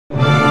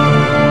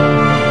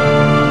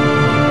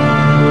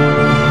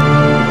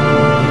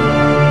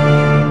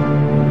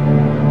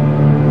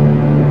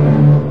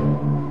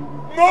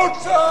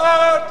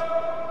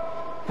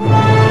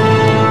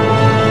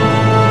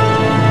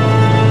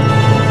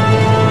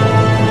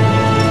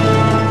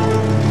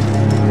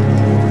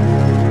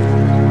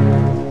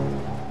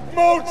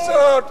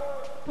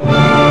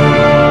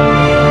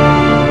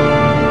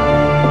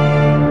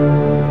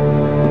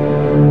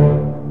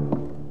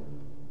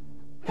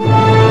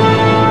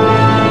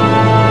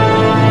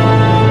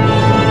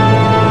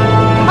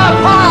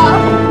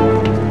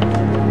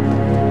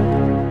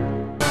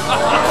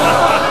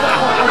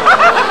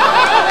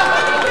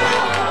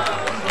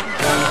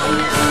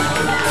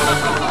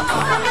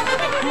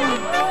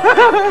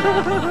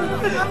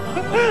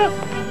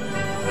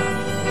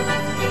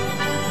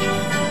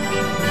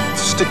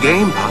It's just a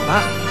game,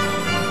 Papa.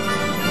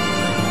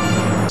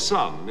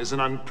 Son is an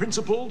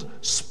unprincipled,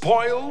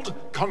 spoiled,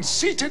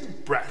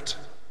 conceited brat.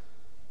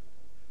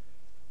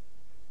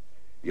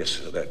 Yes,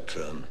 sir,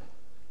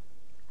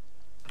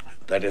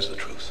 that is the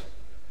truth.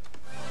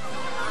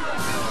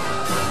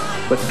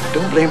 But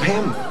don't blame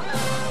him.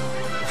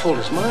 The fault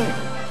is mine,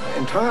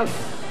 entirely.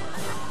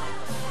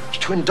 It's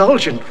too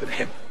indulgent with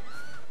him.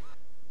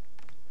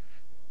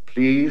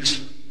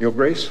 Please, Your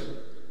Grace,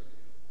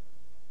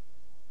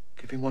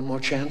 give him one more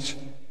chance.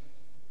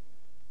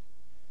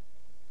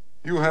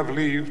 You have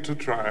leave to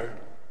try.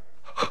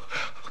 Oh,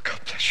 God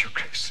bless Your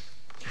Grace.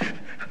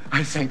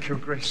 I thank Your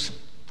Grace.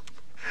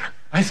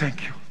 I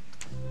thank you.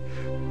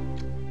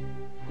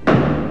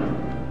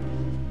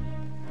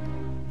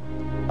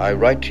 I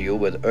write to you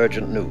with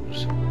urgent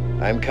news.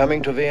 I'm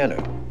coming to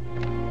Vienna.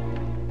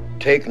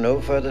 Take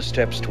no further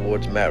steps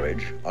towards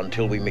marriage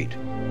until we meet.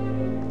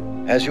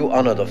 As you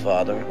honor the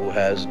father who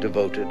has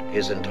devoted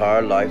his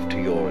entire life to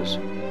yours,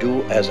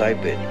 do as I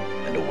bid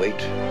and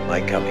await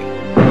my coming.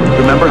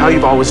 Remember how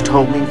you've always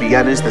told me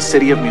Vienna is the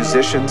city of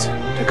musicians?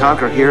 To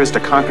conquer here is to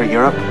conquer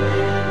Europe?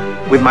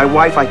 With my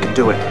wife, I can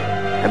do it.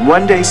 And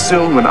one day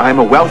soon, when I'm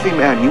a wealthy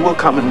man, you will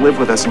come and live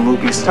with us and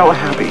we'll be so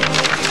happy.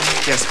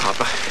 Yes,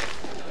 Papa.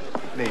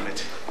 Name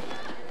it.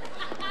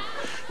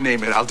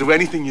 Name it. I'll do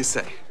anything you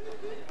say.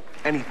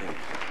 Anything.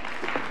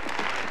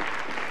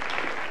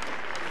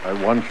 I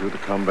want you to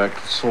come back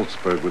to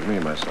Salzburg with me,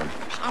 my son.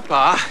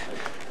 Papa,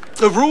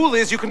 the rule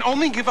is you can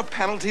only give a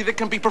penalty that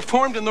can be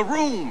performed in the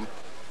room.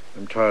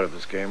 I'm tired of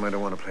this game. I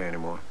don't want to play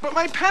anymore. But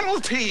my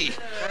penalty!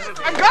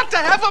 I've got to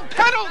have a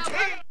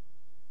penalty!